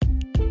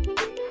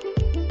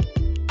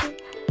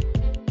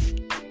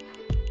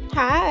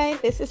Hi,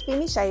 this is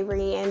Femi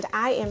Shavery, and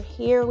I am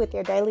here with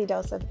your daily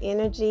dose of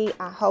energy.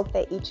 I hope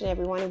that each and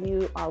every one of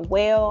you are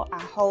well. I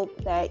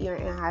hope that you're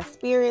in high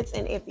spirits,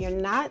 and if you're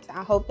not,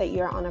 I hope that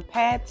you're on a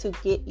path to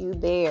get you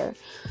there.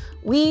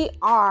 We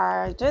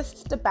are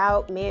just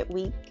about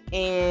midweek,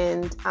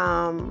 and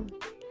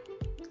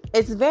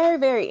it's very,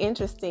 very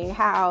interesting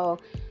how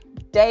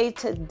day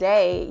to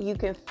day you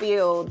can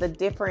feel the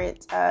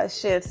different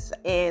shifts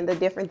and the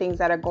different things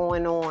that are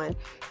going on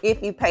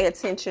if you pay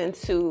attention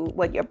to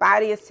what your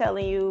body is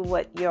telling you,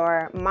 what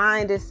your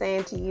mind is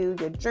saying to you,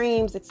 your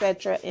dreams,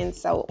 etc., and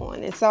so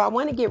on. And so I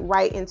want to get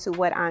right into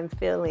what I'm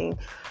feeling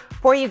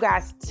for you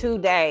guys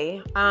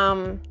today.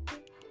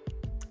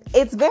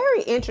 It's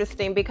very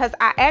interesting because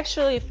I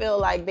actually feel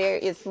like there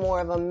is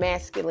more of a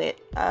masculine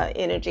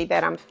energy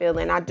that I'm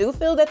feeling. I do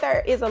feel that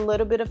there is a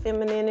little bit of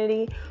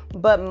femininity,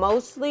 but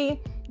mostly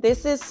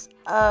this is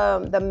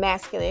the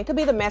masculine. It could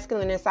be the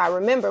masculine inside.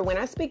 Remember, when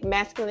I speak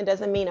masculine, it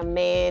doesn't mean a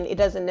man. It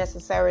doesn't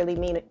necessarily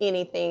mean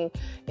anything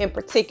in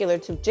particular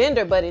to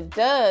gender, but it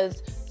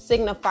does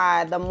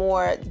signify the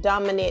more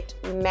dominant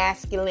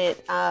masculine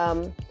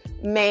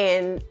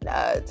man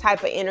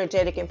type of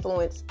energetic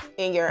influence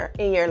in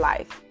your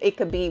life. It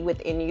could be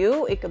within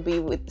you, it could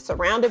be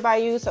surrounded by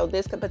you. So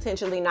this could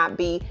potentially not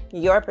be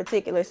your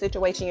particular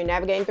situation you're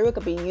navigating through. It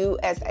could be you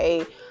as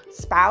a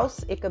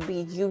spouse. It could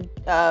be you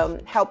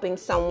helping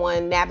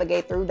someone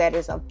navigate through that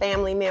is a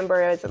family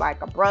member, it's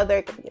like a brother,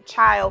 it could be a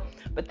child.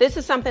 But this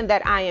is something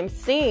that I am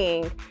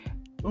seeing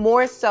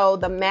more so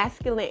the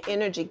masculine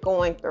energy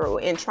going through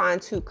and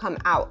trying to come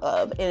out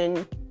of.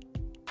 And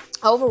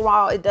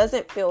overall, it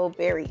doesn't feel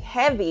very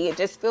heavy. It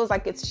just feels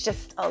like it's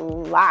just a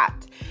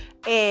lot.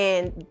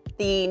 And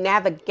the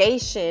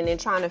navigation and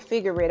trying to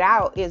figure it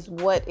out is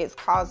what is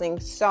causing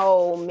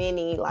so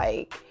many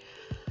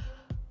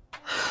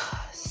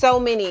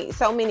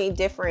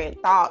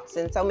different thoughts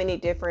and so many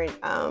different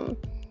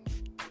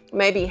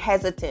maybe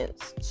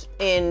hesitance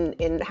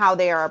in how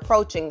they are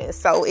approaching this.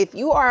 So if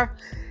you are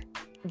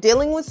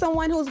dealing with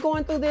someone who's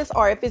going through this,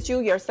 or if it's you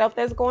yourself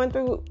that's going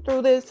through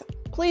this,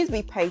 please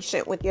be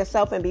patient with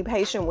yourself and be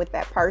patient with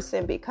that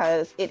person,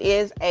 because it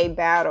is a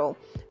battle,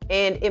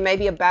 and it may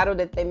be a battle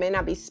that they may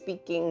not be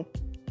speaking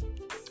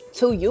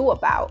to you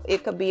about.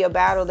 It could be a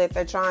battle that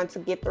they're trying to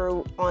get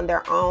through on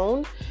their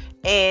own,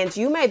 and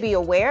you may be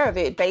aware of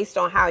it based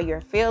on how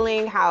you're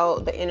feeling, how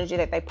the energy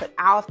that they put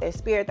out, their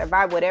spirit, their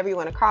vibe, whatever you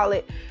want to call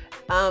it.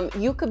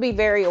 You could be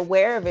very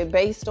aware of it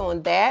based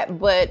on that,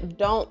 but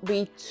don't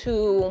be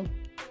too...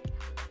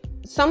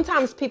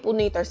 Sometimes people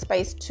need their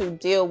space to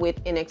deal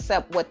with and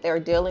accept what they're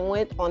dealing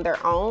with on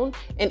their own.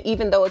 And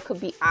even though it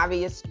could be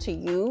obvious to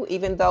you,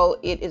 even though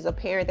it is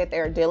apparent that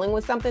they're dealing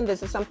with something,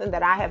 this is something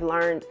that I have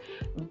learned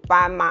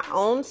by my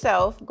own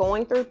self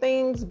going through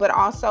things, but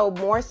also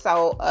more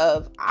so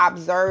of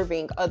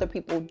observing other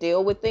people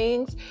deal with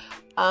things.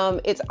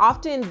 It's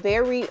often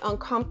very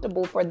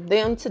uncomfortable for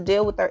them to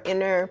deal with their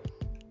inner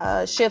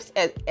shifts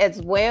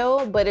as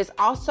well, but it's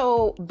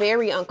also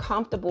very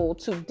uncomfortable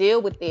to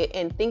deal with it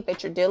and think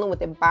that you're dealing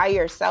with it by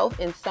yourself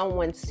and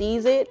someone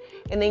sees it,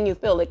 and then you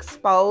feel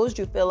exposed,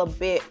 you feel a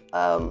bit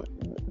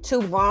too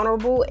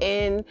vulnerable,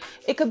 and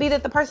it could be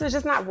that the person is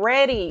just not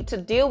ready to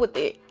deal with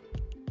it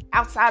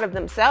outside of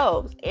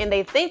themselves, and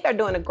they think they're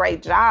doing a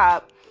great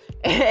job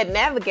at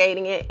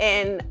navigating it,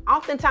 and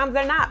oftentimes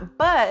they're not.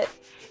 But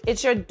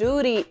it's your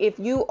duty, if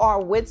you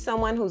are with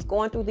someone who's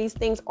going through these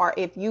things, or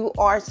if you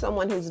are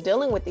someone who's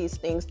dealing with these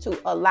things, to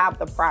allow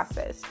the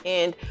process.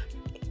 And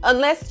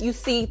unless you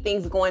see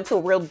things going to a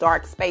real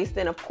dark space,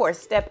 then of course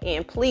step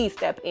in, please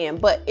step in.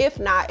 But if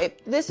not,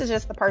 if this is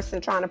just the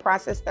person trying to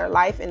process their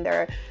life and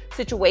their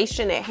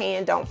situation at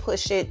hand, don't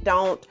push it.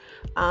 Don't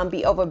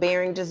be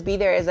overbearing. Just be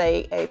there as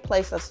a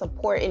place of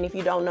support. And if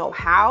you don't know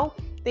how,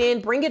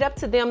 then bring it up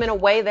to them in a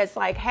way that's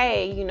like,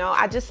 hey,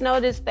 I just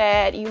noticed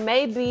that you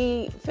may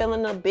be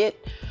feeling a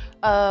bit,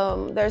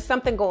 there's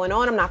something going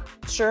on. I'm not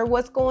sure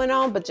what's going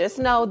on, but just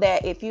know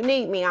that if you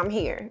need me, I'm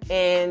here.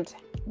 And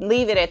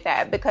leave it at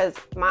that, because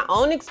my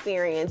own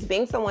experience,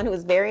 being someone who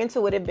is very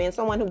intuitive, being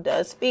someone who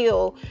does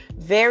feel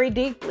very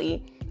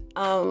deeply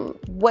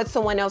what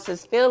someone else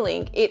is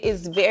feeling, it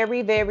is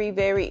very, very,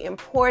 very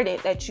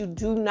important that you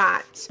do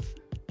not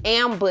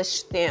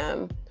ambush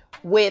them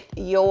with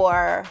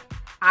your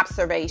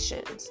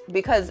observations,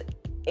 because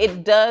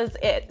it does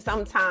at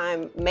some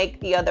time make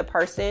the other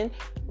person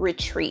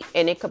retreat,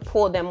 and it could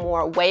pull them more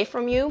away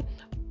from you.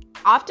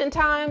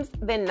 Oftentimes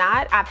than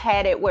not, I've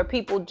had it where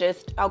people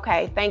just,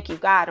 okay, thank you,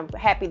 God, I'm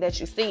happy that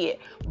you see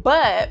it.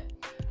 But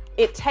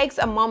it takes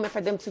a moment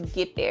for them to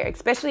get there,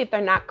 especially if they're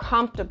not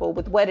comfortable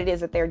with what it is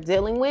that they're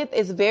dealing with.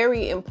 It's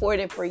very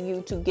important for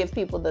you to give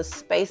people the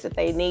space that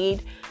they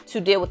need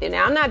to deal with it.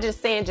 Now, I'm not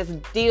just saying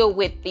just deal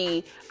with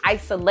the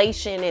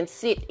isolation and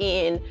sit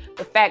in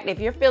the fact that if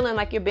you're feeling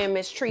like you're being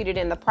mistreated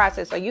in the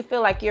process, or you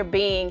feel like you're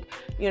being,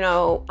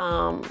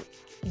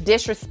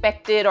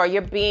 disrespected, or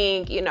you're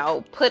being,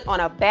 put on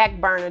a back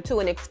burner to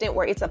an extent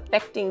where it's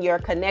affecting your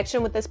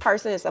connection with this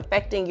person, it's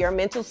affecting your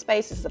mental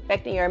space, it's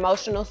affecting your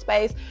emotional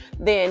space,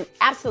 then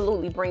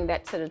absolutely bring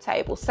that to the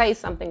table. Say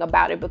something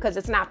about it, because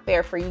it's not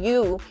fair for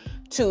you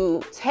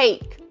to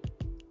take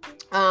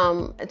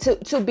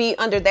to be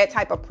under that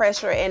type of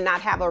pressure and not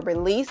have a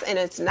release. And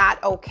it's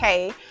not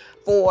okay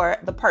for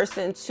the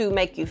person to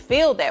make you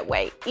feel that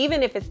way,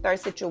 even if it's their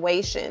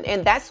situation.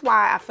 And that's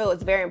why I feel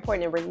it's very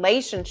important in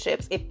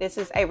relationships. If this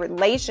is a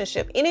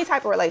relationship, any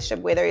type of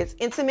relationship, whether it's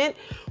intimate,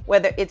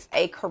 whether it's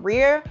a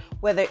career,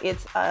 whether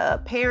it's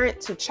a parent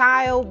to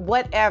child,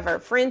 whatever,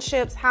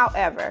 friendships,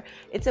 however,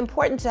 it's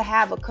important to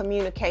have a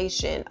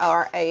communication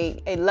or a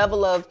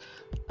level of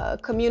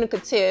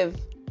communicative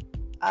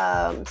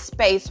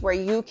space where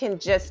you can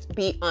just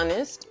be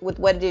honest with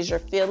what it is you're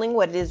feeling,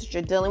 what it is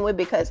you're dealing with,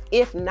 because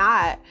if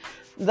not,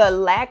 the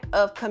lack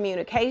of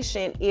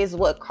communication is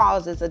what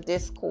causes a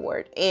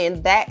discord,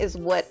 and that is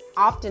what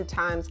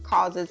oftentimes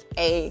causes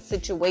a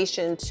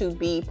situation to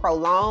be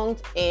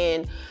prolonged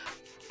and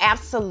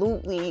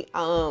absolutely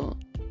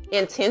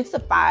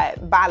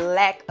intensified by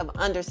lack of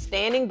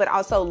understanding, but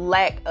also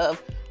lack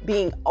of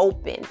being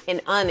open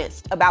and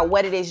honest about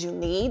what it is you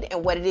need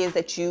and what it is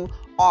that you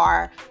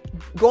are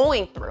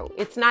going through.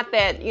 It's not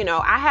that,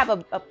 I have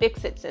a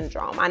fix-it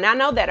syndrome, and I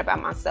know that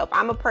about myself.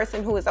 I'm a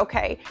person who is,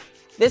 okay,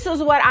 this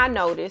is what I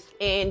noticed,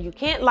 and you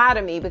can't lie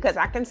to me because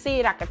I can see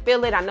it, I can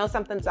feel it, I know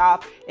something's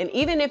off. And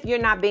even if you're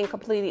not being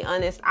completely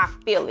honest, I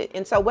feel it.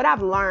 And so what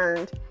I've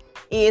learned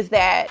is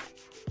that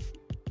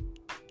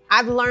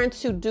I've learned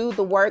to do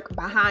the work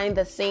behind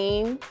the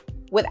scene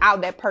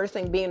without that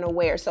person being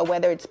aware. So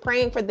whether it's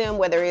praying for them,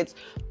 whether it's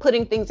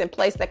putting things in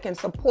place that can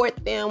support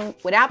them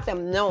without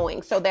them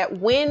knowing, so that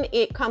when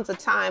it comes a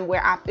time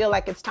where I feel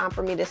like it's time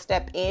for me to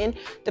step in,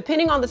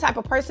 depending on the type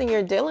of person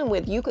you're dealing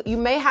with, you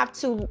may have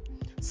to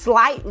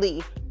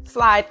slightly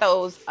slide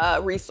those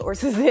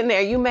resources in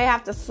there. You may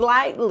have to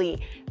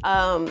slightly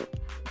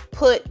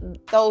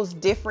put those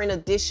different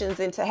additions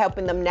into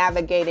helping them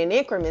navigate in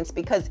increments,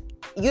 because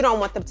you don't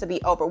want them to be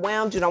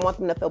overwhelmed. You don't want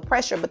them to feel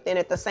pressure. But then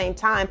at the same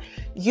time,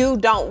 you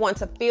don't want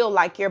to feel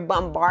like you're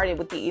bombarded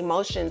with the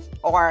emotions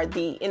or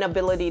the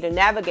inability to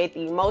navigate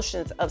the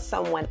emotions of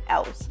someone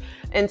else.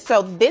 And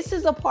so this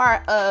is a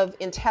part of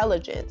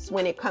intelligence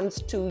when it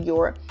comes to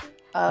your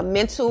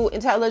mental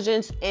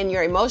intelligence and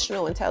your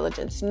emotional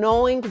intelligence,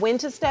 knowing when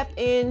to step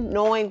in,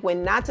 knowing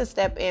when not to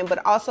step in,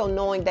 but also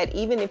knowing that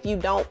even if you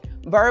don't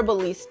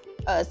verbally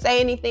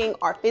say anything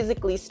or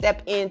physically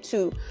step in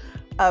to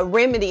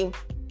remedy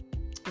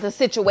the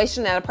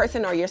situation that a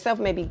person or yourself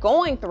may be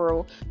going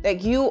through,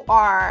 that you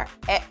are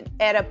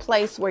at a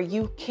place where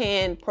you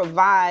can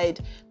provide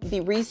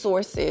the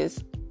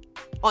resources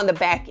on the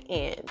back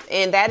end.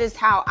 And that is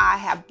how I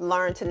have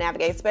learned to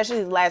navigate,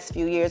 especially the last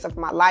few years of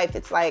my life.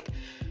 It's like,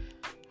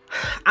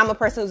 I'm a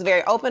person who's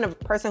very open, a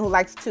person who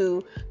likes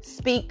to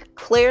speak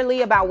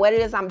clearly about what it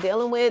is I'm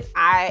dealing with.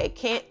 I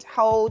can't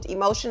hold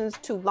emotions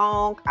too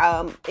long.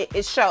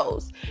 It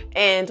shows.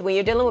 And when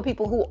you're dealing with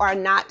people who are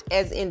not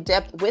as in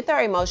depth with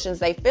their emotions,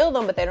 they feel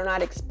them, but they do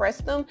not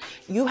express them.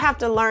 You have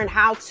to learn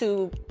how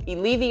to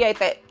alleviate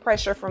that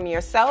pressure from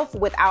yourself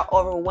without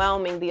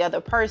overwhelming the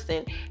other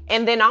person.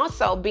 And then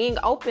also being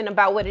open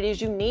about what it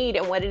is you need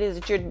and what it is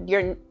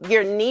that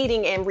you're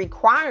needing and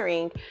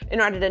requiring in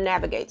order to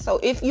navigate. So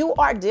if you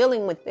are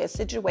dealing with this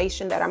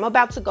situation that I'm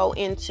about to go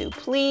into,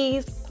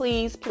 please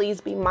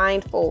be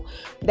mindful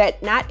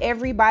that not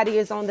everybody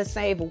is on the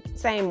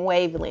same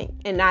wavelength,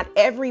 and not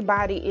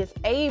everybody is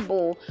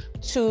able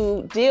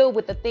to deal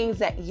with the things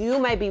that you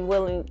may be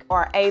willing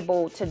or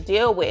able to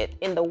deal with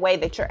in the way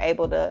that you're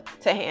able to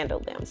handle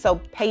them.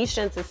 So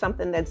patience is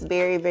something that's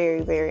very,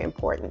 very, very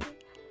important.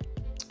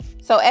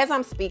 So as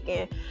I'm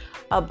speaking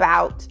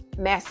about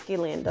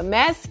masculine, the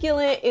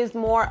masculine is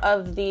more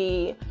of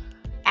the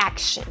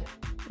action,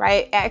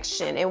 right?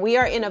 Action. And we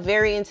are in a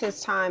very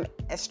intense time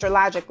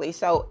astrologically.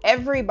 So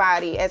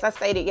everybody, as I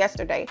stated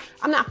yesterday,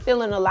 I'm not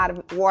feeling a lot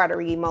of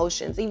watery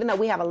emotions. Even though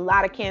we have a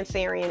lot of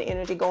Cancerian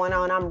energy going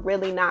on, I'm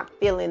really not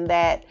feeling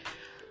that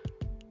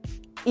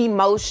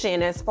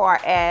emotion as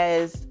far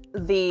as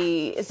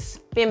the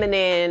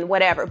feminine,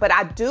 whatever. But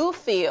I do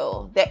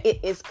feel that it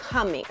is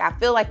coming. I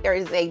feel like there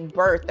is a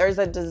birth, there's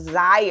a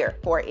desire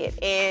for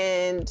it.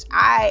 And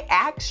I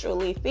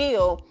actually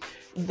feel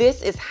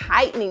this is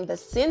heightening the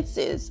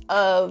senses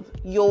of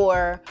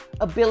your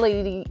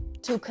ability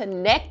to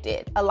connect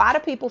it. A lot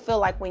of people feel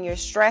like when you're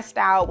stressed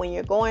out, when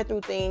you're going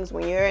through things,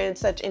 when you're in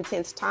such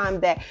intense time,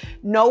 that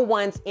no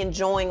one's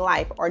enjoying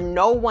life, or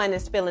no one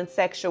is feeling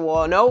sexual,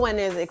 or no one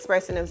is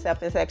expressing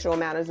themselves in sexual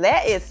manners.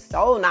 That is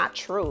so not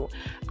true.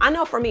 I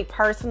know for me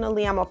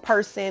personally, I'm a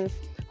person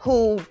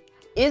who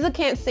is a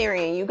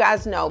Cancerian, you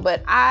guys know,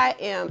 but I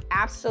am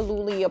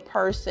absolutely a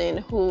person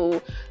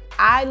who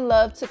I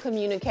love to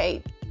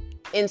communicate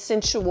in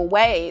sensual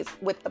ways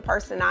with the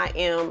person I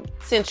am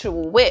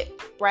sensual with,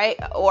 right?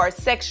 Or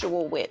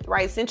sexual with,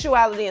 right?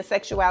 Sensuality and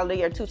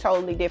sexuality are two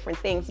totally different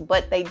things,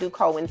 but they do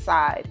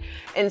coincide.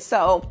 And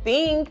so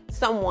being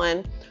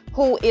someone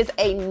who is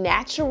a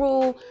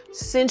natural,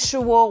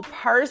 sensual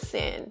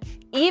person,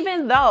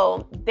 even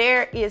though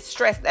there is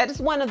stress. That is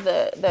one of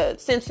the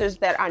sensors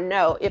that I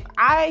know. If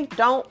I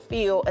don't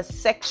feel a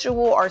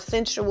sexual or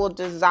sensual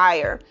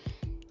desire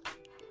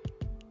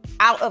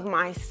out of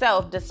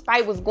myself,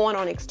 despite what's going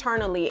on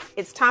externally,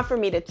 it's time for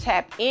me to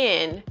tap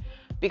in,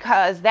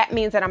 because that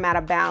means that I'm out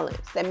of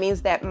balance. That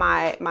means that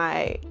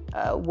my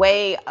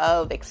way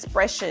of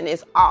expression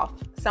is off.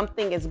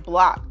 Something is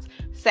blocked.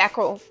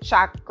 Sacral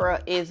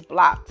chakra is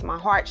blocked. My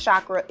heart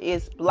chakra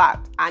is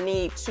blocked. I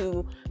need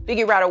to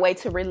figure out a way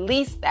to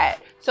release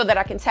that so that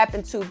I can tap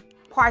into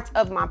parts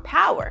of my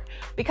power.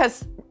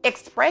 Because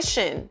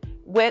expression,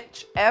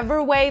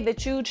 whichever way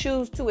that you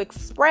choose to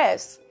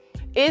express,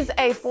 is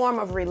a form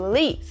of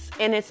release.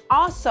 And it's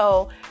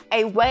also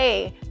a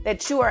way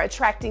that you are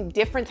attracting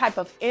different type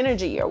of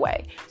energy your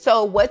way.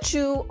 So what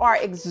you are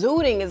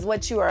exuding is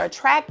what you are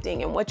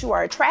attracting, and what you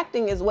are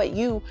attracting is what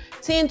you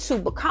tend to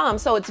become.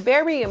 So it's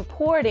very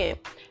important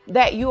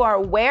that you are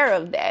aware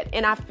of that.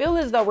 And I feel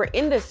as though we're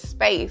in this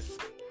space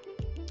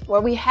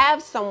where we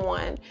have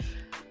someone,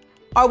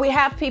 or we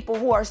have people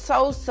who are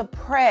so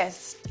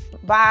suppressed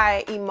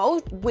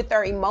with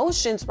their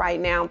emotions right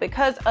now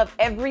because of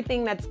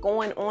everything that's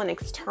going on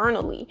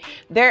externally.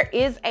 There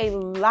is a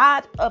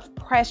lot of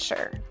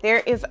pressure.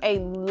 There is a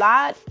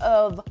lot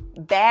of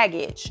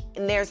baggage,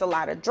 and there's a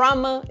lot of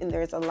drama, and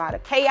there's a lot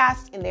of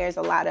chaos, and there's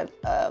a lot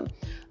of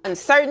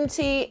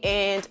uncertainty.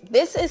 And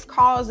this is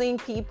causing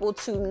people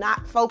to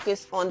not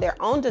focus on their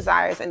own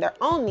desires and their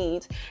own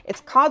needs.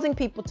 It's causing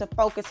people to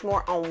focus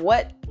more on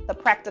what the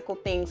practical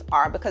things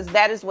are, because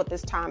that is what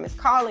this time is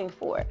calling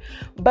for.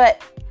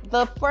 But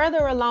the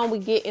further along we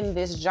get in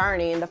this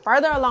journey, and the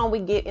further along we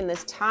get in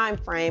this time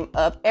frame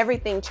of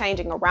everything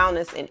changing around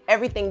us and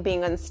everything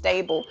being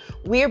unstable,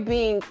 we're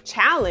being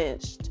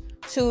challenged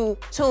to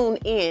tune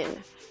in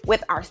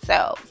with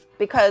ourselves.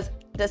 Because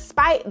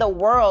despite the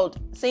world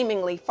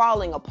seemingly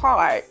falling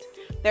apart,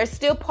 there's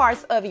still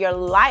parts of your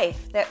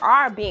life that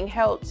are being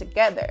held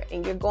together,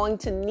 and you're going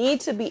to need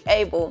to be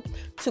able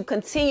to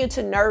continue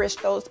to nourish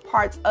those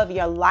parts of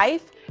your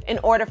life in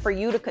order for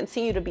you to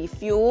continue to be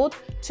fueled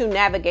to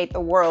navigate the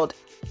world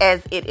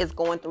as it is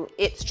going through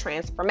its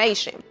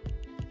transformation.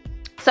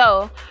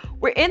 So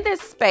we're in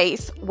this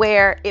space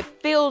where it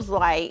feels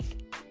like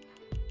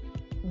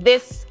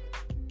this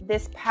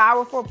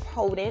powerful,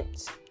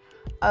 potent,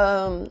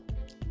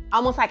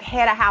 almost like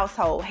head of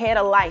household, head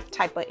of life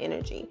type of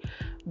energy.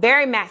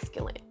 Very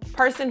masculine.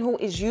 Person who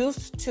is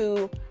used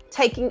to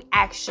taking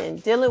action,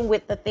 dealing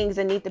with the things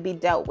that need to be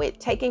dealt with,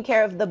 taking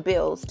care of the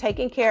bills,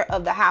 taking care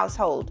of the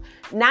household.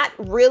 Not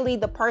really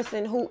the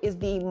person who is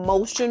the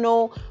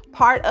emotional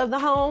part of the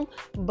home,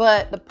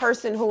 but the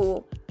person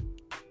who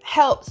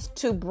helps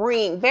to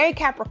bring very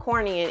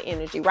Capricornian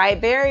energy, right?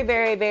 Very,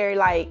 very, very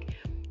like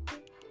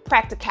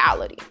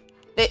practicality.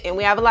 And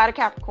we have a lot of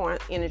Capricorn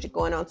energy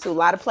going on too, a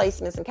lot of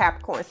placements in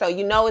Capricorn. So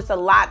it's a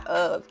lot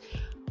of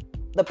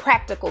the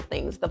practical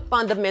things, the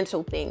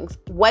fundamental things.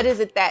 What is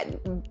it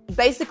that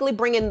basically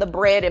bringing the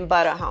bread and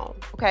butter home,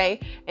 okay?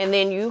 And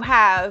then you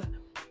have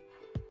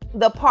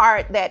the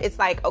part that it's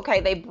like,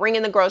 okay, they bring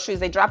in the groceries,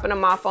 they dropping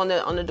them off on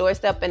the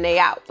doorstep, and they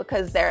out,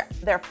 because they're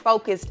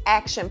focused,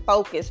 action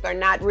focused. They're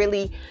not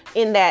really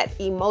in that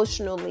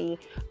emotionally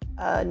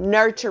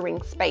nurturing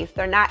space.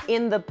 They're not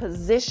in the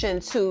position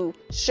to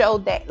show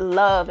that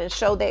love and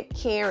show that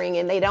caring,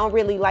 and they don't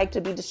really like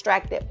to be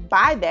distracted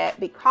by that,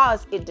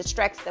 because it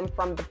distracts them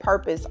from the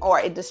purpose, or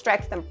it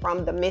distracts them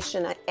from the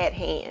mission at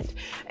hand.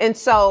 And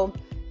so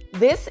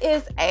this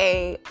is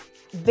a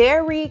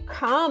very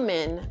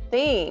common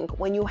thing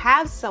when you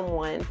have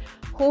someone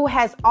who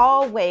has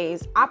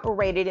always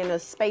operated in a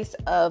space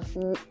of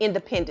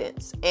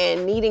independence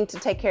and needing to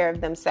take care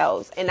of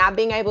themselves, and not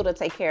being able to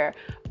take care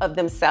of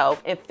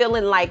themselves, and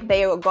feeling like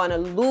they are going to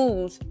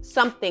lose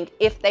something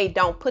if they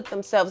don't put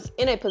themselves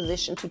in a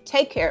position to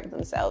take care of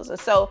themselves. And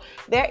so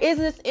there is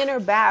this inner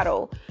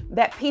battle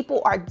that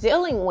people are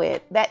dealing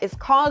with that is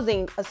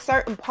causing a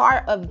certain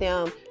part of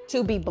them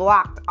to be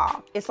blocked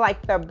off. It's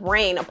like their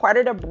brain, a part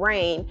of their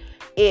brain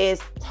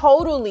is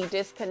totally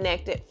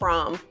disconnected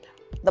from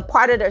the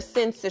part of their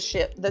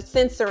censorship, the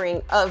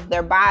censoring of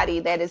their body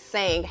that is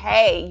saying,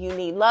 hey, you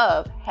need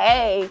love.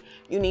 Hey,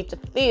 you need to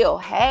feel.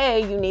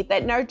 Hey, you need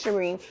that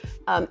nurturing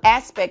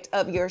aspect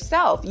of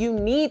yourself. You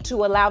need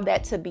to allow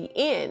that to be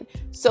in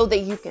so that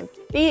you can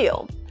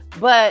feel.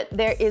 But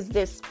there is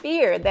this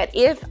fear that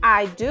if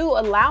I do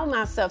allow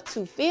myself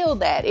to feel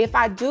that, if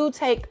I do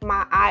take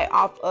my eye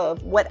off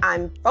of what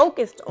I'm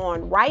focused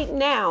on right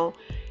now,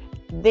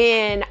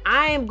 then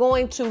I am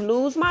going to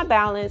lose my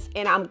balance,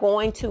 and I'm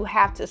going to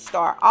have to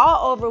start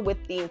all over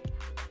with the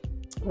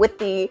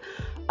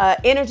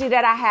energy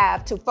that I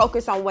have to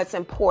focus on what's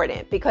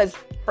important. Because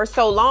for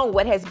so long,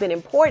 what has been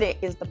important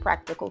is the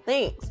practical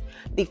things,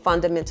 the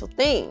fundamental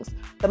things,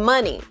 the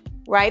money,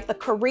 right? The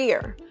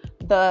career,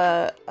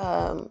 the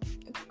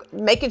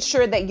making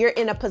sure that you're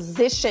in a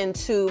position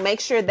to make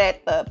sure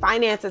that the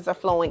finances are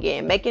flowing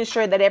in, making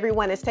sure that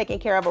everyone is taken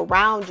care of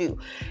around you.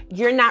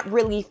 You're not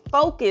really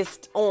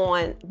focused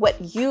on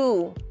what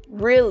you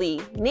really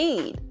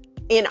need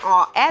in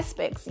all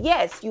aspects.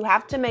 Yes, you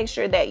have to make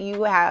sure that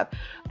you have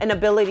an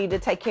ability to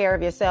take care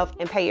of yourself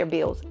and pay your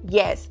bills.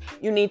 Yes,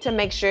 you need to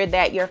make sure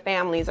that your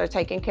families are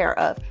taken care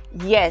of.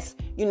 Yes,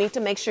 you need to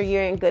make sure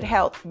you're in good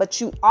health,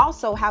 but you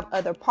also have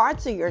other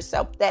parts of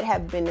yourself that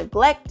have been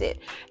neglected.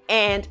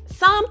 And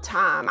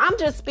sometimes, I'm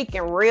just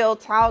speaking real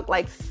talk,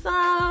 like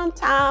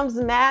sometimes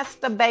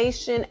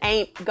masturbation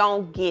ain't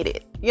gonna get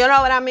it. You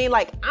know what I mean?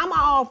 Like, I'm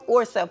all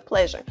for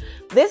self-pleasure.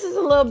 This is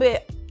a little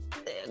bit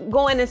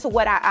going into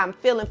what I'm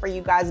feeling for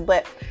you guys,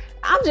 but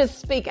I'm just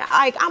speaking.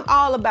 Like, I'm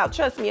all about,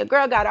 trust me, a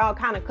girl got all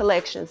kind of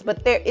collections,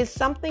 but there is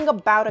something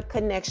about a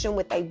connection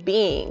with a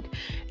being,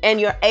 and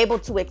you're able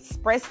to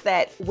express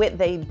that with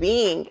a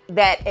being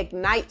that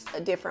ignites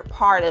a different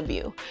part of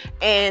you.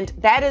 And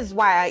that is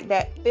why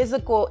that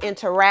physical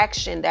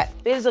interaction, that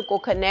physical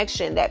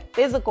connection, that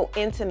physical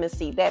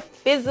intimacy, that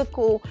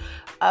physical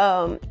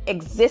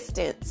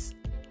existence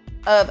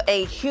of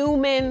a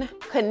human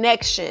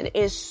connection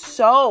is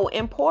so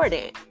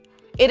important.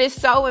 It is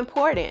so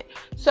important.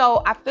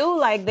 So I feel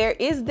like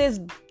there's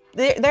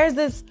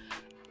this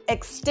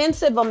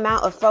extensive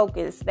amount of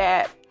focus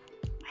that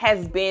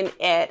has been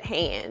at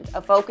hand.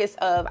 A focus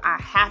of,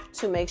 I have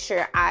to make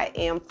sure I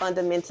am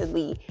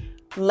fundamentally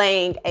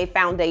laying a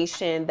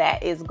foundation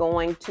that is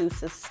going to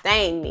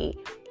sustain me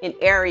in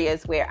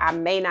areas where I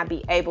may not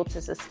be able to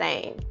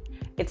sustain.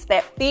 It's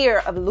that fear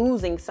of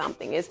losing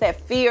something. It's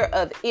that fear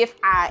of, if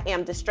I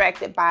am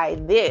distracted by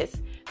this,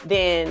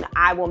 then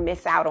I will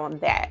miss out on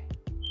that.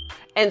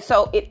 And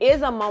so it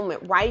is a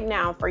moment right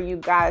now for you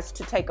guys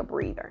to take a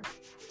breather.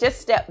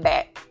 Just step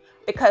back,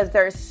 because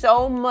there's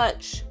so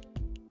much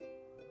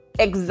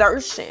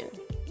exertion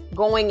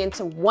going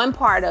into one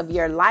part of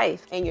your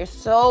life, and you're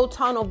so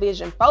tunnel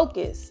vision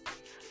focused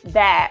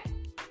that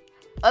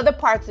other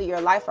parts of your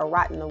life are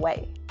rotting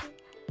away.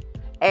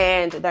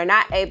 And they're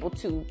not able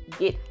to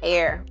get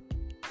air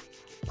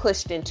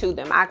pushed into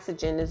them.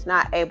 Oxygen is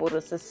not able to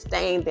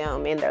sustain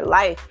them in their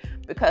life,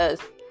 because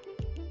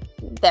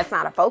that's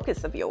not a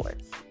focus of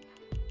yours.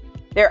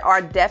 There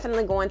are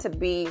definitely going to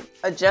be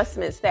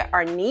adjustments that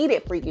are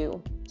needed for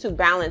you to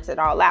balance it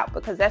all out,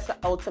 because that's the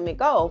ultimate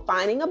goal,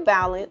 finding a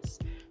balance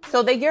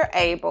so that you're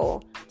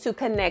able to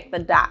connect the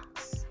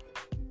dots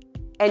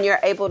and you're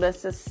able to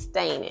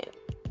sustain it.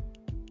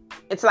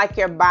 It's like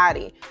your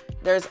body.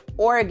 There's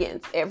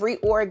organs. Every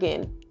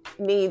organ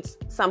needs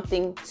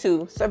something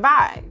to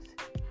survive.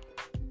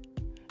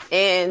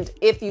 And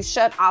if you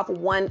shut off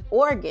one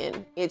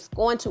organ, it's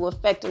going to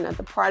affect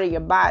another part of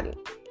your body.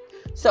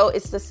 So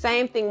it's the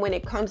same thing when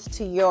it comes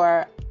to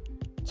your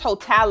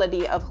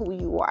totality of who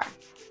you are.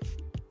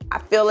 I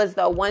feel as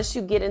though once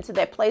you get into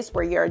that place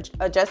where your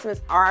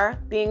adjustments are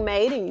being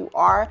made and you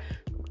are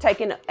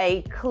taking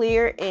a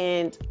clear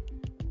and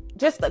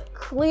just a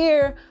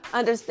clear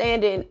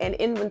understanding and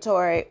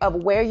inventory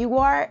of where you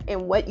are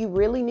and what you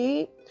really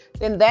need,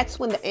 then that's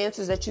when the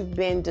answers that you've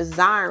been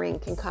desiring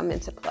can come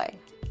into play.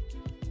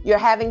 You're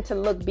having to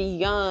look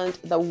beyond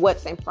the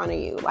what's in front of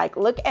you. Like,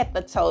 look at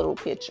the total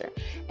picture.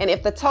 And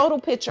if the total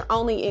picture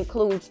only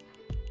includes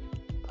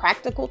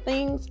practical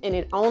things and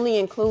it only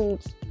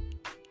includes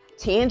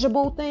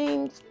tangible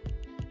things,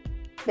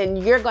 then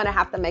you're going to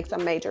have to make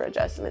some major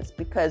adjustments,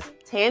 because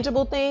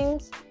tangible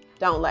things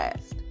don't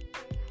last.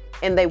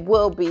 And they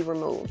will be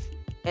removed,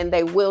 and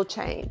they will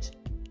change,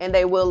 and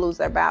they will lose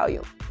their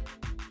value.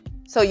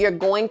 So you're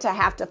going to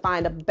have to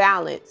find a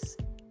balance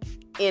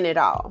in it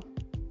all.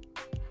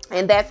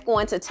 And that's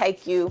going to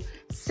take you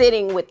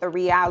sitting with the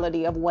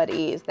reality of what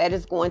is. That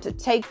is going to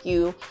take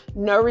you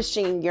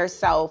nourishing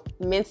yourself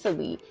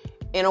mentally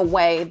in a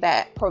way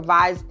that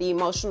provides the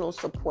emotional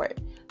support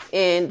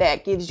and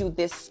that gives you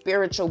this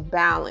spiritual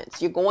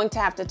balance. You're going to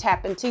have to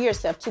tap into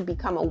yourself to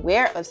become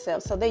aware of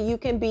self so that you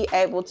can be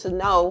able to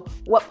know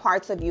what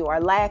parts of you are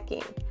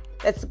lacking.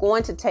 That's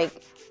going to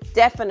take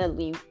that's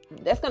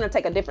going to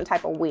take a different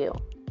type of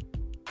will.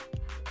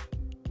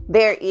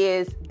 There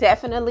is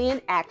definitely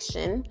an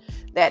action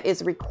that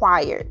is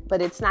required,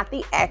 but it's not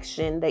the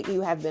action that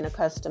you have been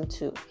accustomed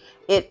to.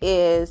 It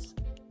is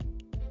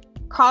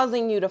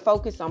causing you to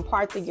focus on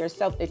parts of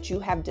yourself that you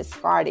have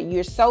discarded.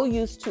 You're so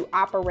used to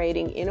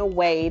operating in a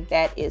way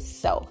that is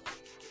self.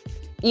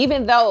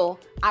 Even though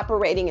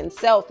operating in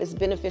self is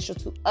beneficial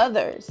to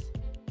others,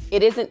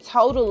 it isn't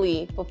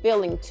totally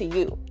fulfilling to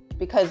you,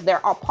 because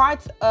there are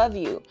parts of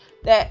you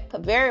that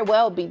could very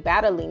well be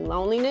battling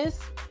loneliness,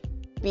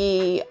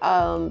 be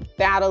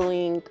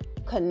battling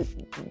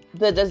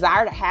the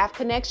desire to have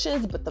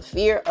connections, but the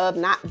fear of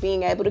not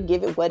being able to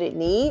give it what it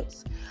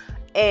needs.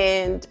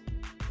 And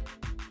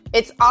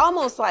it's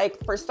almost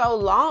like for so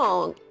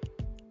long,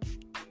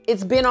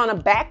 it's been on a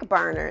back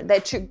burner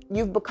that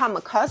you've become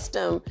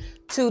accustomed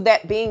to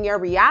that being your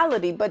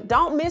reality. But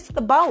don't miss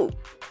the boat.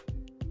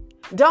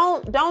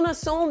 Don't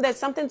assume that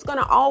something's going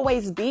to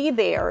always be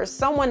there, or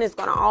someone is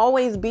going to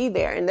always be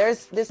there, and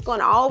there's going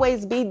to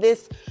always be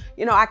this,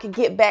 I can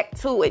get back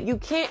to it. You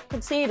can't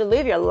continue to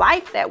live your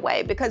life that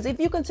way, because if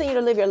you continue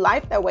to live your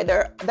life that way,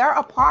 there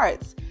are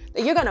parts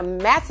that you're going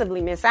to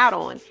massively miss out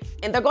on.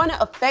 And they're going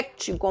to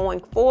affect you going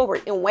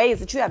forward in ways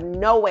that you have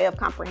no way of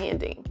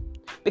comprehending.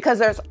 Because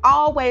there's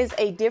always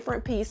a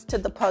different piece to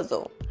the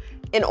puzzle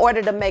in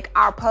order to make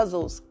our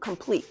puzzles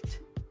complete.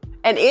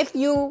 And if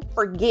you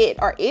forget,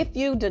 or if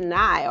you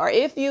deny, or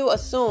if you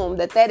assume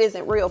that that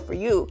isn't real for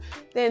you,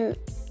 then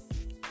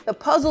the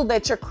puzzle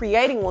that you're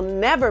creating will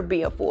never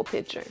be a full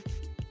picture.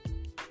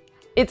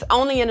 It's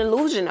only an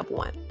illusion of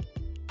one.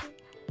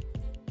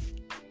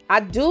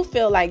 I do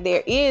feel like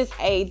there is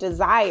a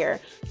desire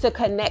to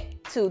connect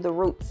to the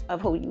roots of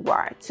who you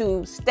are,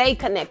 to stay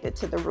connected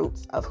to the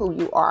roots of who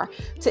you are,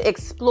 to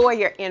explore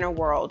your inner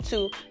world,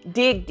 to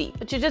dig deep.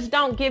 But you just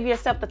don't give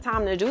yourself the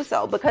time to do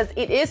so because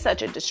it is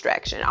such a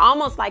distraction.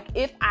 Almost like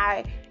if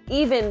I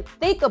even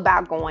think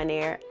about going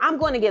there, I'm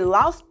going to get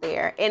lost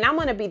there and I'm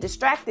going to be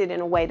distracted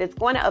in a way that's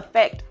going to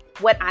affect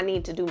what I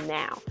need to do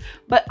now.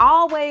 But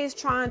always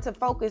trying to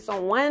focus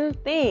on one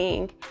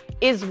thing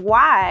is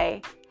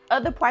why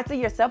other parts of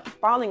yourself are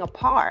falling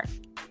apart.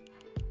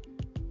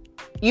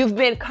 You've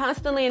been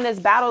constantly in this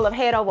battle of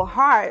head over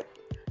heart,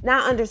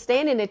 not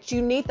understanding that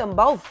you need them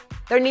both.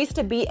 There needs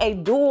to be a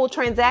dual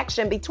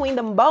transaction between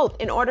them both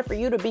in order for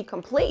you to be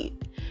complete.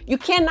 You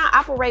cannot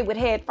operate with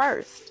head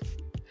first.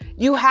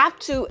 You have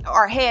to,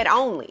 or head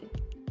only.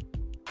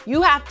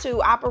 You have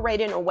to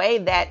operate in a way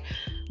that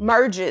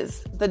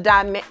merges the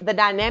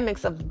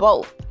dynamics of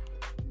both.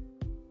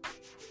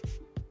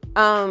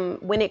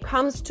 When it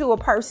comes to a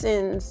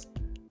person's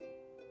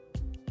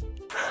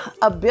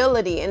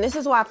ability, and this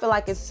is why I feel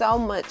like it's so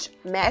much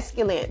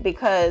masculine,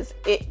 because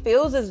it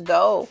feels as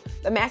though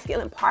the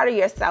masculine part of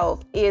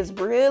yourself is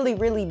really,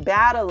 really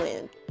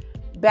battling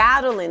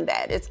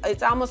that.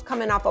 It's almost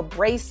coming off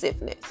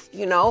abrasiveness,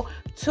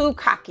 too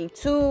cocky,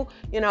 too,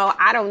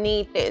 I don't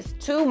need this,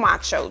 too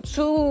macho,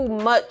 too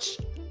much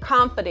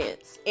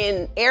confidence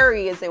in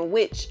areas in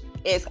which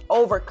it's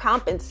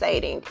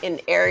overcompensating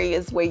in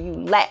areas where you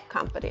lack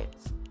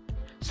confidence.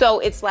 So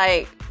it's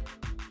like,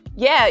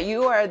 yeah,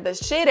 you are the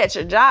shit at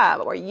your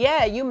job, or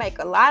yeah, you make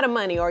a lot of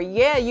money, or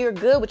yeah, you're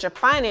good with your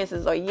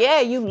finances, or yeah,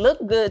 you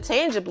look good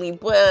tangibly,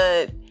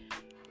 but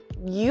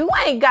you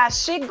ain't got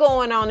shit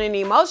going on in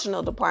the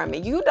emotional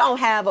department. You don't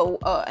have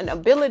an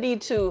ability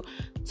to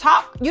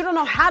talk. You don't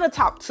know how to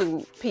talk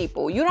to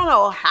people. You don't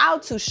know how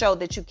to show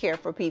that you care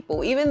for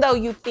people, even though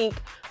you think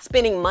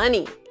spending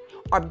money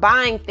or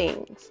buying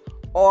things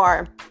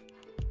or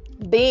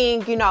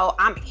being,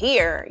 I'm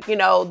here,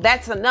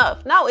 that's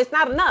enough. No, it's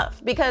not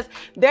enough, because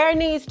there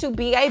needs to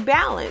be a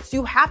balance.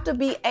 You have to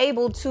be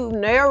able to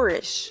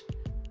nourish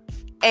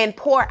and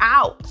pour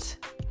out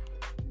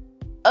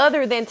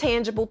other than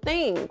tangible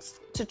things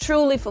to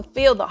truly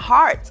fulfill the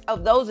hearts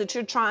of those that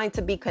you're trying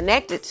to be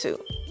connected to.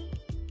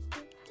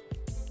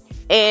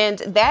 And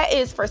that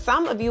is, for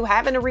some of you,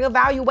 having to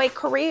reevaluate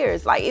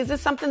careers. Like, is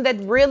this something that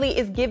really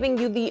is giving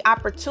you the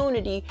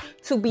opportunity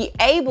to be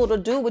able to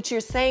do what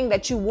you're saying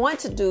that you want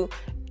to do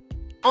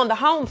on the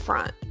home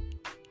front?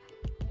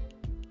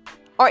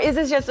 Or is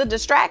it just a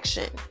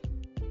distraction?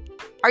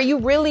 Are you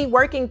really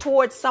working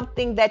towards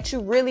something that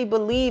you really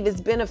believe is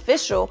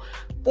beneficial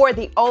for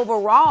the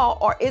overall,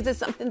 or is it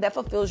something that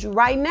fulfills you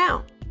right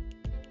now?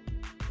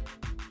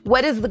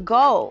 What is the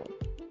goal?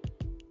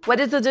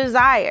 What is the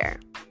desire?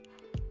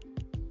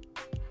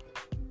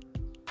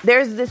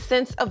 There's this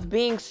sense of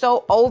being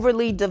so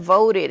overly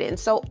devoted and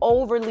so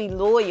overly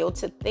loyal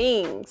to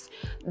things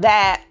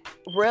that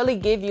really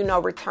give you no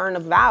return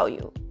of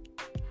value.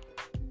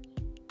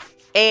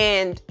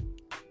 And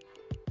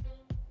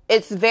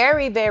it's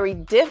very, very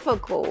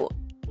difficult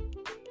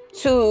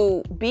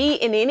to be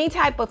in any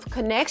type of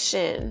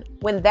connection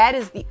when that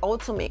is the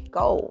ultimate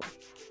goal.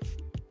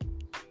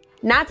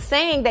 Not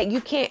saying that you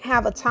can't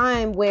have a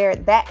time where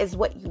that is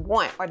what you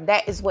want or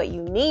that is what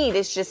you need.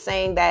 It's just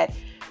saying that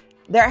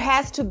there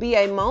has to be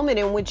a moment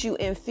in which you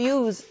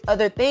infuse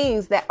other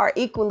things that are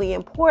equally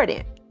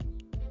important.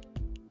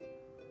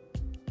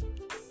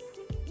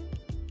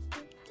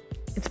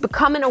 It's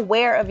becoming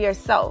aware of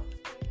yourself,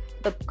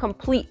 the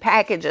complete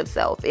package of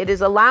self. It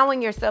is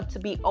allowing yourself to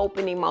be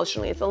open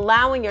emotionally. It's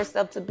allowing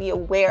yourself to be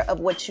aware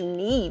of what you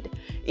need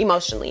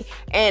emotionally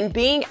and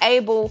being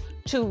able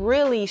to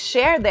really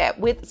share that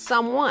with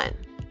someone.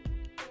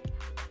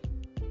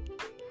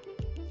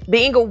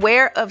 Being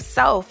aware of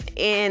self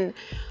and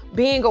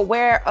being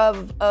aware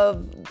of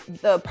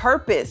the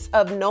purpose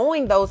of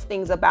knowing those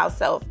things about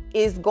self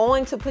is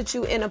going to put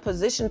you in a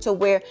position to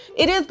where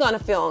it is going to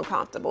feel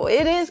uncomfortable.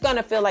 It is going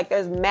to feel like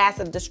there's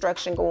massive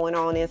destruction going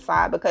on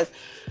inside, because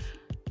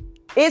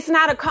it's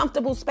not a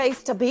comfortable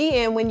space to be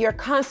in when you're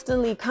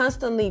constantly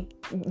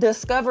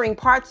discovering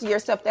parts of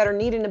yourself that are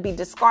needing to be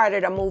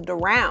discarded or moved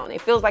around.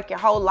 It feels like your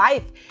whole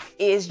life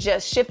is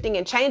just shifting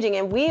and changing.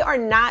 And we are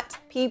not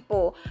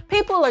people.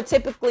 People are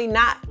typically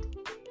not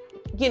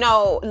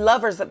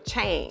lovers of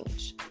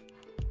change.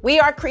 We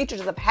are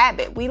creatures of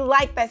habit. We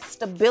like that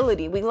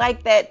stability. We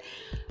like that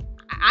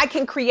I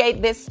can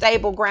create this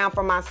stable ground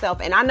for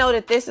myself. And I know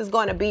that this is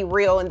going to be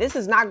real and this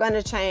is not going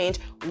to change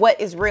what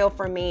is real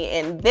for me.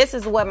 And this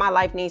is what my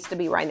life needs to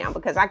be right now,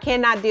 because I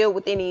cannot deal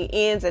with any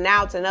ins and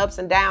outs and ups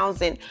and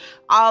downs and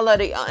all of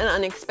the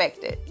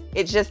unexpected.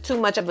 It's just too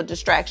much of a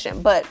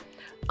distraction. But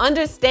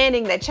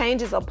understanding that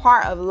change is a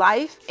part of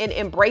life and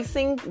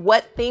embracing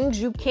what things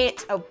you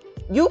can't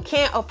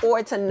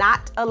afford to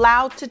not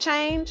allow to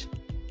change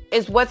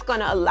is what's going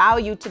to allow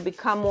you to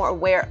become more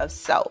aware of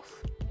self.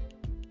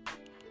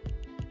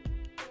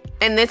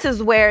 And this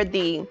is where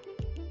the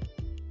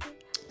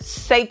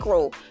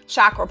sacral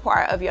chakra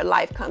part of your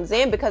life comes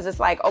in, because it's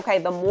like, okay,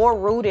 the more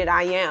rooted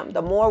I am,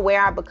 the more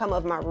aware I become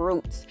of my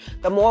roots,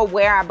 the more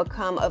aware I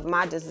become of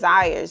my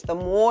desires, the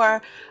more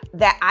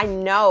that I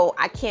know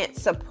I can't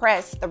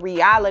suppress the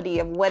reality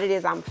of what it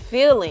is I'm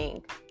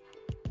feeling,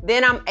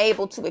 then I'm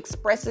able to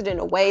express it in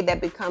a way that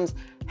becomes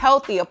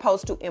healthy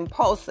opposed to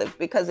impulsive.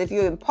 Because if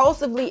you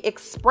impulsively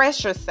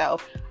express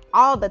yourself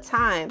all the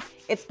time,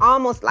 it's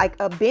almost like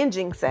a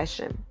binging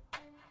session.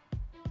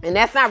 And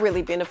that's not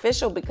really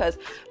beneficial, because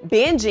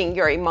binging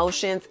your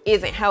emotions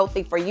isn't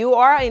healthy for you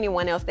or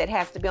anyone else that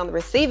has to be on the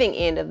receiving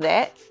end of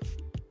that.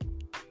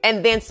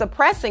 And then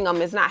suppressing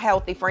them is not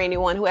healthy for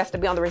anyone who has to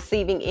be on the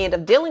receiving end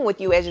of dealing with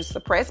you as you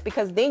suppress,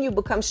 because then you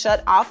become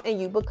shut off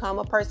and you become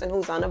a person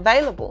who's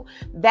unavailable.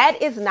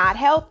 That is not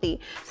healthy.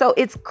 So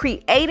it's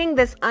creating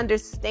this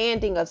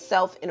understanding of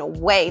self in a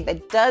way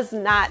that does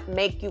not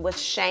make you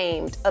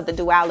ashamed of the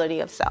duality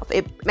of self.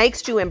 It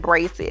makes you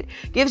embrace it,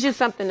 gives you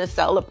something to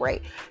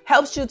celebrate,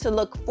 helps you to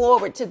look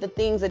forward to the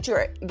things that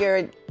you're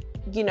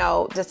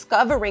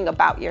discovering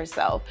about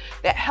yourself,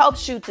 that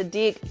helps you to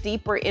dig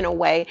deeper in a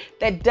way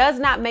that does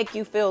not make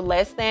you feel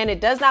less than. It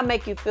does not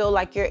make you feel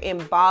like you're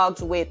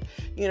inbogged with,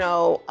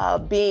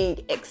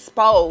 being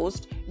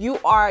exposed. You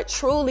are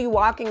truly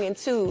walking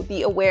into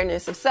the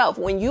awareness of self.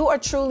 When you are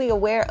truly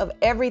aware of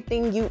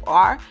everything you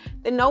are,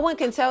 then no one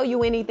can tell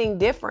you anything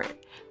different.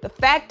 The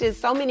fact is,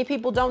 so many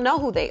people don't know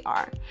who they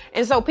are.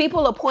 And so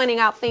people are pointing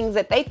out things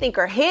that they think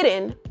are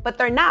hidden, but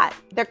they're not.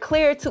 They're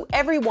clear to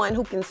everyone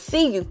who can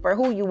see you for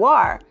who you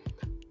are,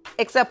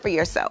 except for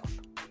yourself.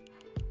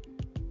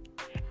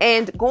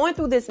 And going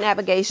through this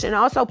navigation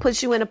also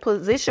puts you in a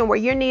position where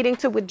you're needing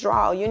to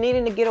withdraw. You're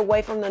needing to get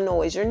away from the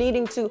noise. You're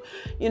needing to,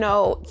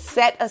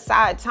 set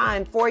aside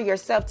time for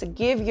yourself, to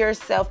give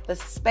yourself the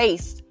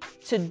space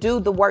to do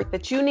the work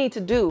that you need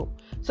to do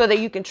so that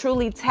you can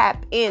truly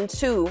tap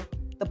into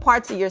the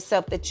parts of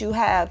yourself that you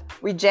have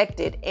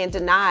rejected and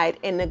denied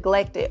and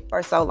neglected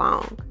for so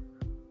long.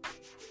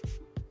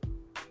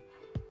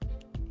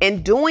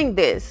 And doing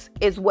this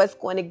is what's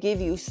going to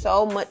give you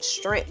so much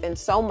strength and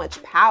so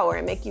much power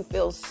and make you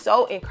feel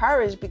so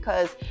encouraged,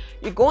 because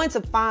you're going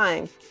to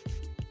find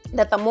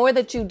that the more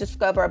that you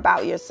discover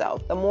about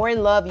yourself, the more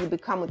in love you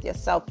become with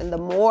yourself, and the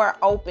more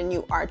open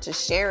you are to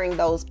sharing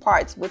those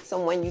parts with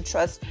someone you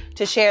trust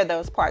to share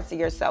those parts of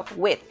yourself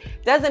with.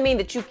 Doesn't mean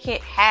that you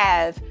can't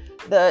have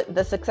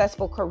the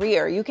successful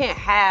career. You can't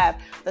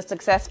have the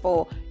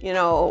successful,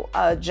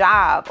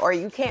 job, or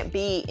you can't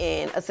be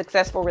in a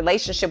successful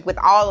relationship with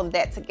all of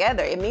that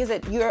together. It means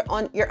that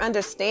you're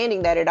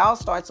understanding that it all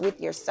starts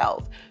with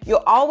yourself.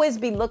 You'll always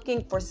be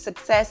looking for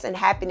success and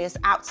happiness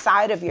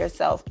outside of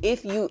yourself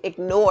if you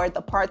ignore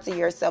the parts of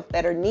yourself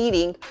that are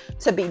needing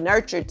to be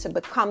nurtured to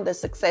become the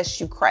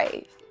success you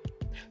crave.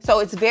 So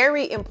it's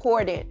very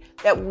important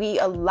that we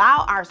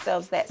allow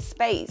ourselves that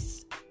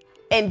space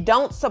and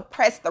don't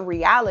suppress the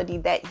reality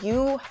that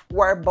you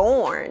were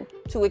born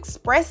to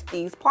express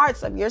these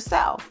parts of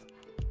yourself.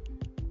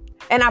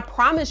 And I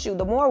promise you,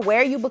 the more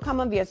aware you become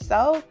of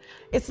yourself,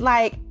 it's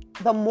like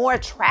the more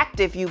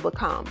attractive you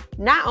become,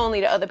 not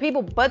only to other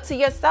people, but to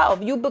yourself.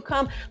 You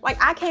become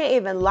like, I can't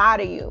even lie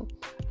to you.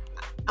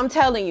 I'm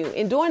telling you,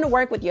 in doing the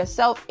work with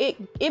yourself,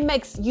 it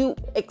makes you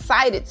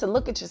excited to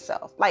look at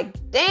yourself. Like,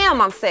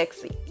 damn, I'm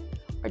sexy,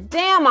 or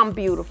damn, I'm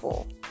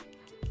beautiful.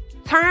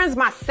 Turns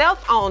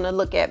myself on to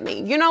look at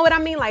me. You know what I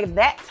mean? Like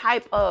that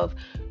type of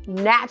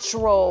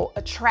natural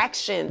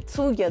attraction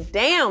to your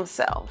damn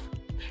self.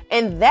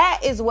 And that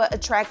is what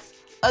attracts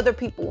other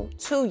people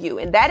to you.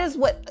 And that is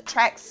what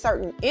attracts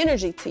certain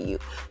energy to you,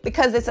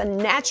 because it's a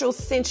natural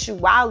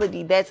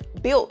sensuality that's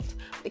built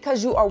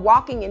because you are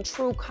walking in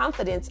true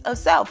confidence of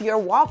self. You're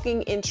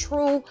walking in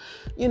true,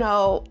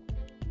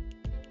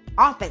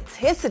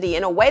 authenticity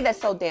in a way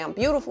that's so damn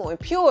beautiful and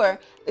pure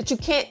that you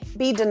can't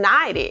be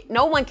denied it.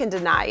 No one can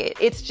deny it.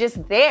 It's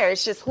just there.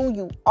 It's just who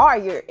you are.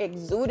 You're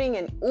exuding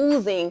and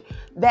oozing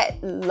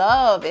that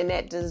love and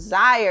that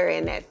desire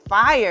and that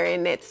fire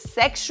and that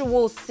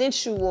sexual,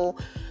 sensual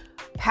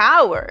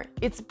power.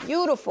 It's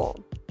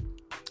beautiful.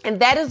 And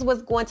that is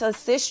what's going to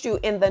assist you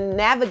in the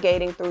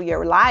navigating through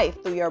your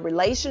life, through your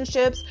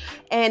relationships,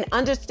 and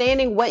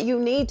understanding what you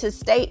need to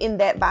stay in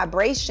that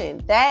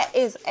vibration. That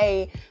is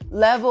a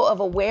level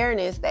of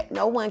awareness that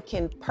no one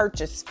can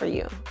purchase for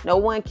you. No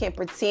one can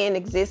pretend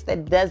exists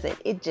that doesn't.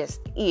 It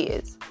just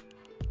is.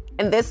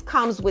 And this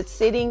comes with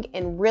sitting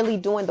and really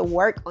doing the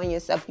work on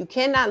yourself. You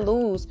cannot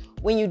lose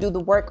when you do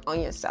the work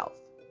on yourself.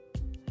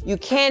 You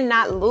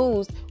cannot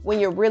lose when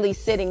you're really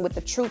sitting with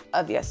the truth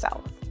of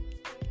yourself.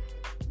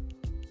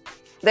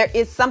 There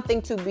is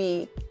something to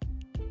be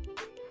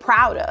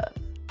proud of.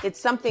 It's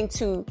something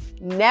to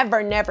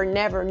never, never,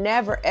 never,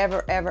 never,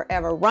 ever, ever,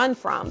 ever run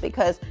from,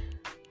 because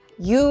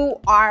you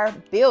are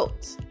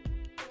built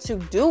to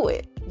do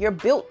it. You're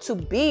built to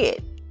be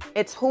it.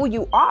 It's who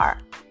you are.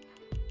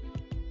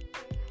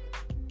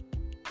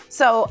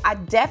 So I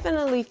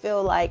definitely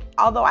feel like,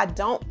 although I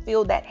don't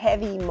feel that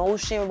heavy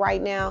emotion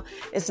right now,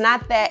 it's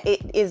not that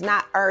it is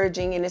not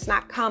urging and it's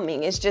not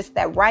coming. It's just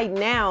that right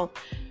now,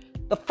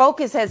 the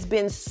focus has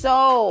been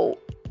so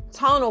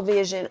tunnel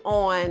vision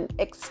on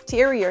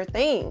exterior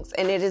things,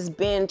 and it has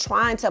been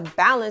trying to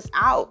balance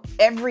out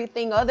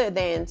everything other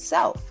than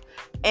self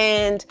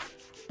and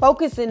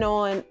focusing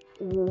on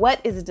what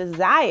is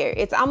desired.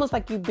 It's almost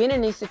like you've been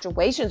in these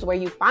situations where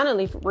you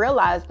finally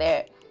realize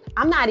that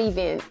I'm not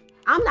even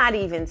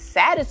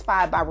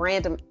satisfied by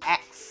random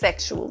acts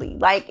sexually.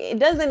 Like, it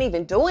doesn't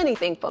even do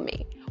anything for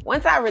me.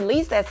 Once I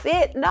release, that's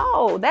it.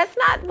 No, that's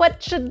not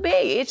what should be.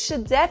 It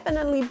should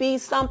definitely be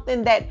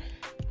something that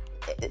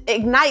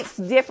ignites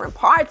different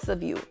parts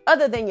of you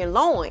other than your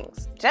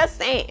loins. Just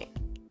saying.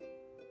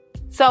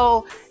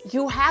 So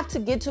you have to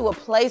get to a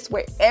place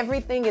where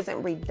everything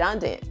isn't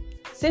redundant.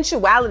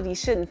 Sensuality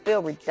shouldn't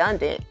feel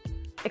redundant.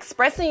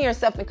 Expressing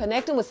yourself and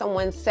connecting with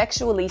someone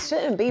sexually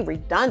shouldn't be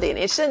redundant.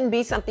 It shouldn't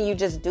be something you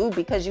just do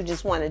because you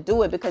just want to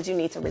do it because you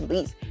need to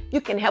release.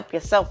 You can help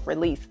yourself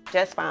release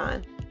just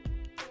fine.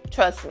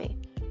 Trust me.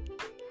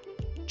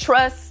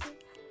 Trust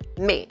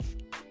me.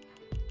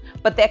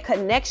 But that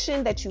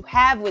connection that you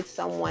have with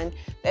someone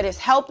that is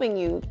helping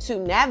you to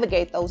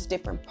navigate those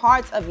different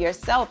parts of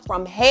yourself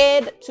from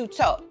head to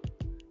toe.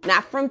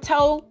 Not from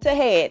toe to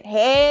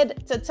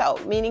head to toe,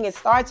 meaning it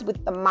starts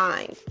with the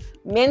mind.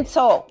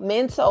 Mental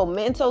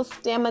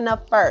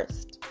stamina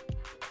first.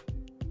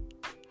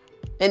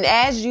 And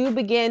as you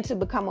begin to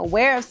become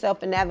aware of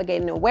self and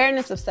navigating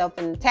awareness of self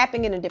and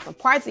tapping into different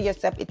parts of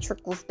yourself, it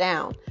trickles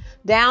down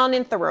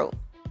and through.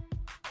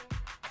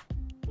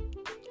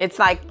 It's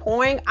like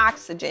pouring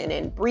oxygen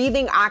and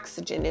breathing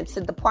oxygen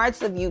into the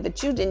parts of you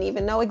that you didn't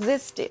even know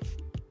existed.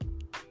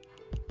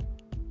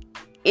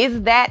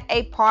 Is that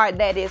a part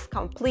that is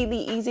completely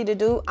easy to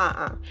do?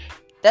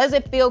 Does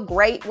it feel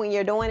great when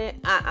you're doing it?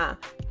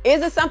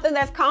 Is it something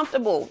that's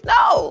comfortable?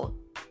 No.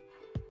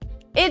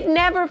 It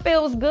never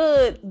feels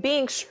good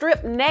being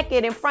stripped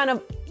naked in front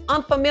of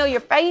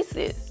unfamiliar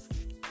faces.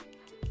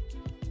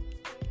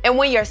 And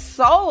when your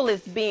soul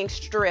is being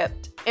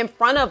stripped in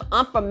front of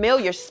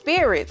unfamiliar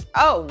spirits,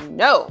 oh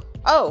no.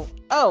 Oh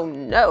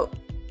no.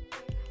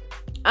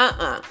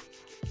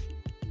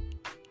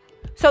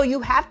 So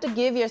you have to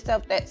give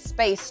yourself that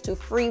space to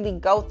freely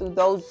go through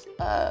those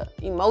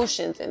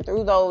emotions and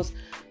through those,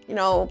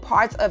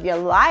 parts of your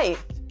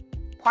life,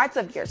 parts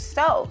of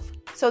yourself,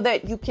 so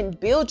that you can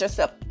build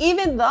yourself.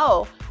 Even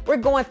though we're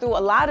going through a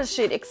lot of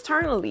shit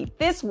externally,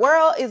 this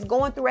world is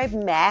going through a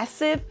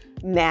massive,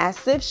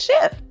 massive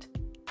shift.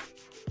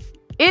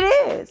 It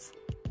is.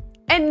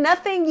 And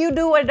nothing you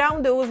do or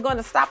don't do is going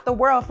to stop the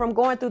world from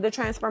going through the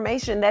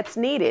transformation that's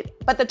needed.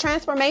 But the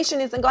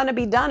transformation isn't going to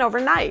be done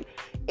overnight.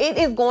 It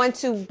is going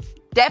to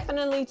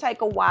definitely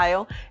take a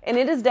while, and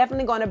it is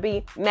definitely going to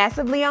be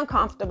massively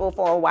uncomfortable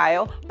for a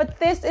while. But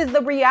this is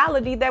the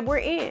reality that we're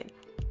in.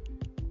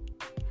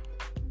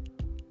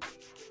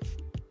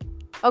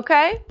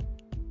 Okay?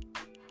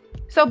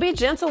 So be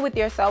gentle with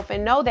yourself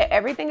and know that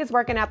everything is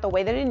working out the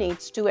way that it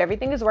needs to.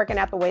 Everything is working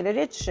out the way that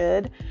it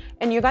should,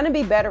 and you're going to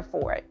be better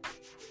for it.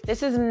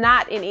 This is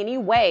not in any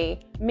way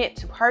meant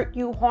to hurt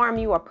you, harm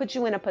you, or put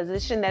you in a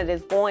position that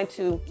is going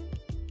to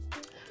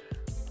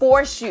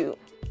force you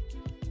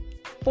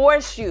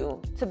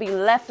to be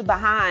left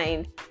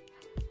behind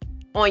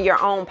on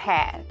your own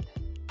path.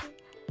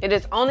 It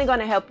is only going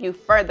to help you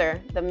further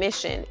the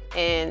mission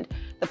and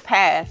the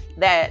path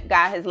that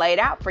God has laid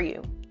out for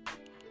you.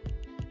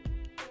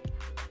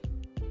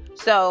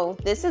 So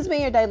this has been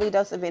your daily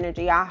dose of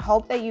energy. I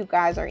hope that you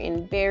guys are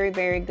in very,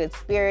 very good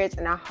spirits,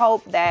 and I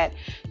hope that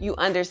you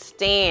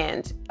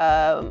understand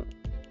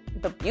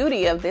the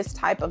beauty of this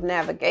type of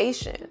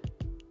navigation.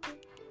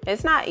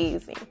 It's not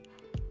easy.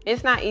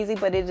 It's not easy,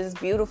 but it is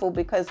beautiful,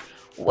 because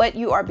what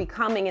you are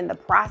becoming in the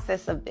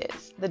process of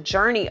this, the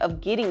journey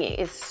of getting it,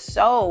 is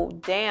so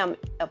damn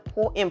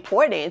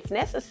important. It's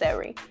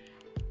necessary.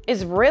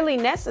 It's really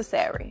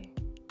necessary.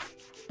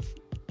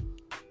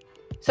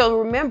 So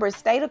remember,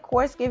 stay the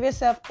course. Give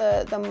yourself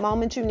the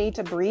moment you need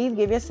to breathe.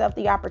 Give yourself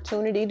the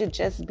opportunity to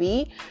just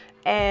be,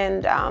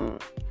 and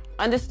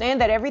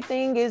understand that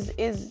everything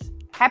is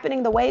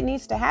happening the way it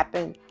needs to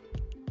happen,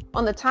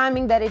 on the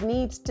timing that it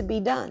needs to be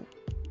done.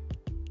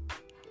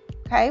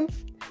 Okay?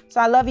 So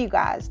I love you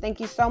guys. Thank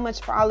you so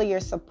much for all of your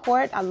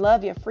support. I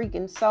love your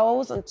freaking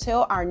souls.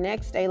 Until our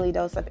next daily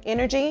dose of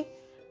energy.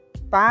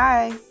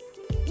 Bye.